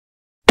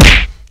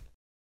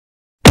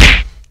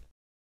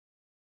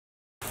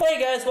Hey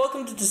guys,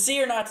 welcome to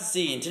See or Not to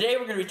See, and today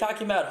we're going to be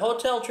talking about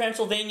Hotel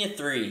Transylvania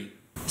 3.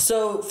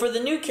 So, for the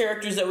new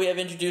characters that we have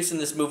introduced in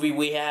this movie,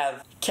 we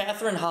have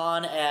Kathryn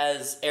Hahn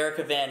as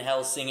Erica Van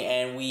Helsing,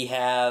 and we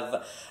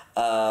have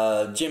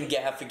Jim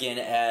Gaffigan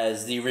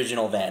as the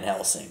original Van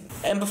Helsing.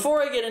 And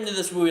before I get into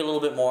this movie a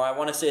little bit more, I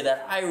want to say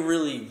that I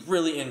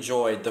really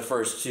enjoyed the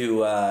first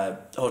two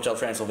Hotel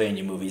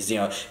Transylvania movies. You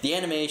know, the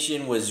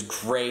animation was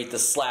great, the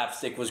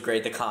slapstick was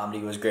great, the comedy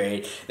was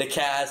great, the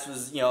cast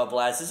was, a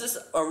blast. It's just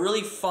a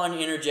really fun,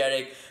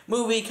 energetic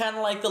movie, kind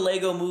of like the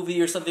Lego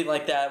Movie or something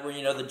like that,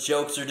 where, the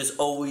jokes are just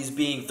always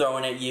being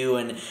thrown at you,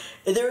 and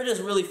they're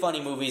just really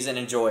funny movies and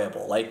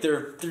enjoyable. Like,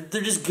 they're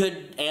just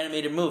good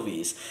animated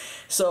movies.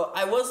 So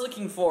I was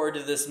looking forward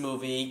to this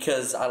movie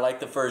because I like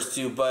the first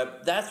two,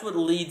 but that's what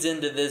leads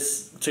into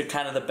this, to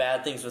kind of the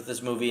bad things with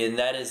this movie, and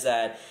that is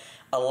that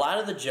a lot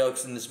of the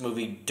jokes in this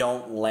movie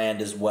don't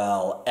land as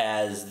well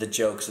as the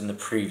jokes in the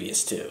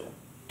previous two.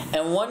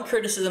 And one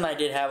criticism I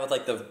did have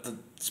with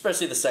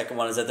especially the second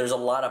one, is that there's a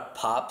lot of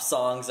pop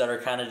songs that are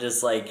kind of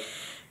just like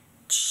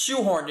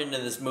shoehorned into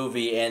this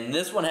movie, and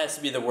this one has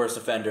to be the worst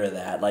offender of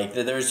that. Like,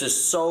 there's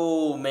just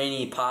so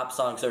many pop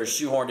songs that are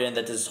shoehorned in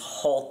that just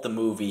halt the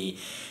movie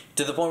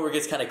to the point where it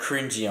gets kind of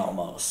cringy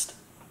almost.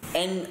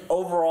 And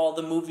overall,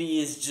 the movie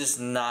is just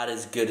not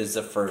as good as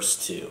the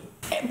first two.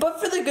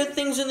 But for the good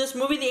things in this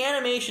movie, the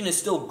animation is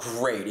still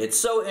great. It's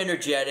so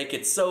energetic,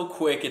 it's so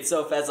quick, it's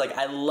so fast. Like,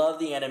 I love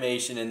the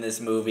animation in this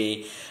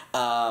movie.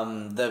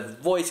 The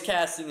voice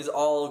casting is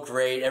all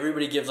great.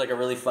 Everybody gives a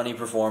really funny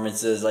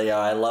performances.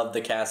 I love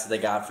the cast that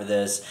they got for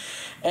this.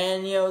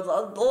 And, a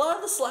lot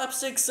of the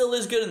slapstick still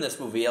is good in this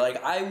movie.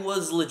 I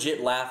was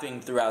legit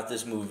laughing throughout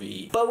this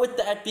movie. But with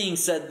that being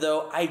said,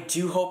 though, I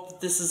do hope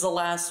that this is the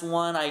last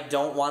one. I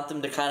don't want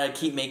them to kind of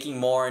keep making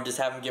more and just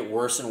have them get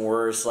worse and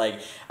worse.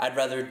 I'd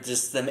rather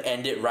just them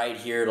end it right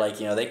here.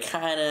 They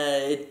kind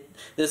of...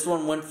 This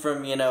one went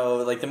from,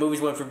 the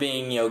movies went from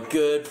being,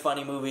 good,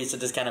 funny movies to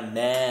just kind of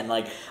meh, and,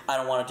 I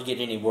don't want it to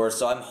get any worse,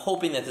 so I'm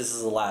hoping that this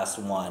is the last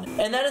one.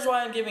 And that is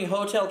why I'm giving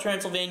Hotel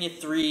Transylvania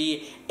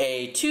 3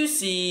 a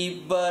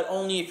 2C, but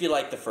only if you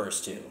like the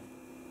first two.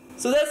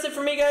 So that's it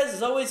for me, guys.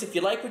 As always, if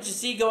you like what you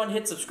see, go and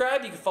hit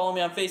subscribe. You can follow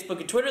me on Facebook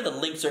and Twitter. The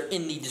links are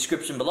in the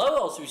description below.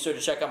 Also, be sure to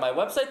check out my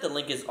website. The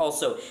link is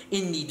also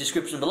in the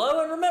description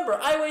below. And remember,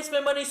 I waste my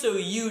money so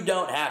you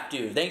don't have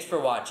to. Thanks for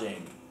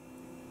watching.